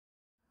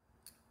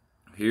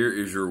Here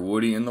is your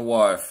Woody and the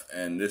wife,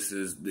 and this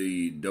is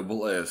the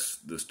double S,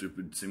 the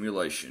stupid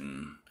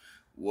simulation.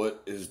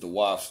 What is the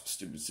wife's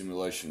stupid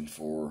simulation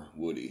for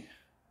Woody?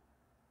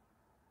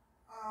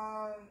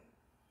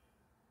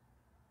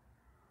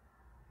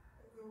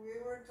 We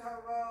were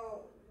talking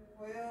about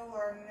Will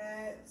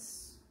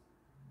Arnett's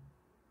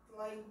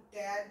like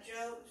dad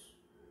jokes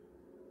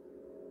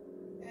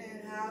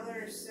and how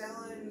they're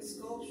selling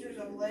sculptures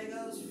of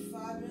Legos for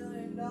 $5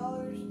 million.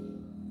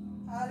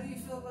 How do you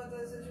feel about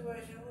that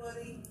situation,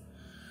 Woody?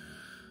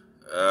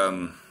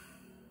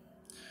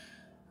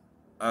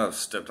 I've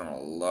stepped on a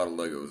lot of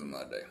Legos in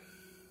my day,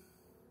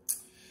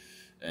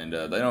 and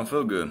they don't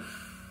feel good.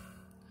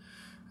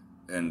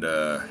 And You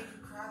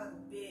cry like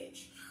a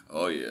bitch.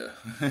 oh yeah.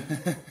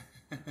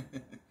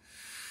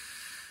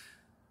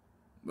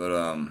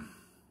 But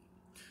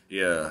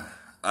yeah,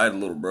 I had a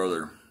little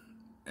brother,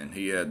 and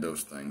he had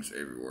those things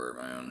everywhere,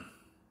 man.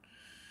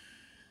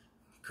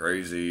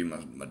 Crazy.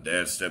 My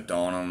dad stepped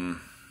on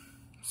them.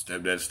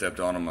 Stepdad stepped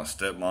on them. My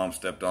stepmom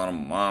stepped on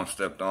them. My mom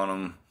stepped on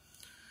them.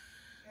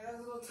 Yeah,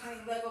 those little tiny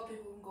Lego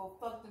people can go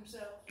fuck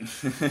themselves.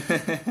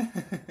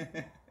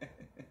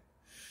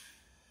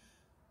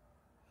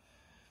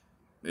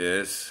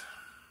 Yes.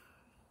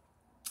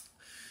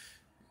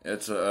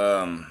 It's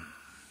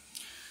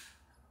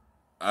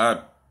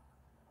I'd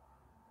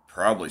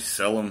probably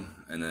sell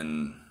them and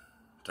then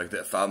take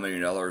that $5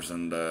 million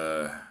and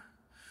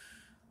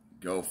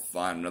go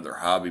find another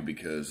hobby,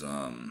 because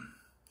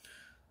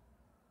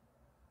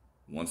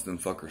once them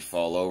fuckers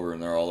fall over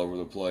and they're all over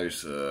the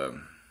place, yeah,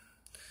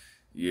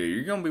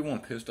 you're gonna be one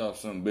pissed off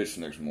son of a bitch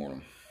the next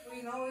morning. We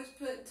can always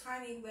put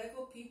tiny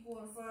Lego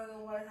people in front of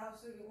the White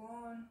House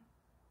lawn,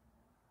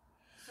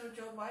 so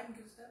Joe Biden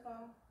can step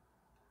out.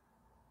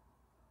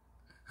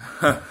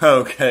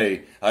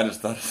 Okay, I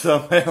just thought of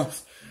something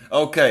else.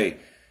 Okay,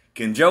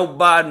 can Joe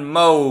Biden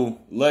mow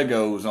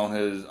Legos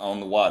on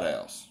the White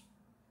House?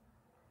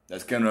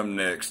 That's coming up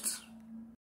next.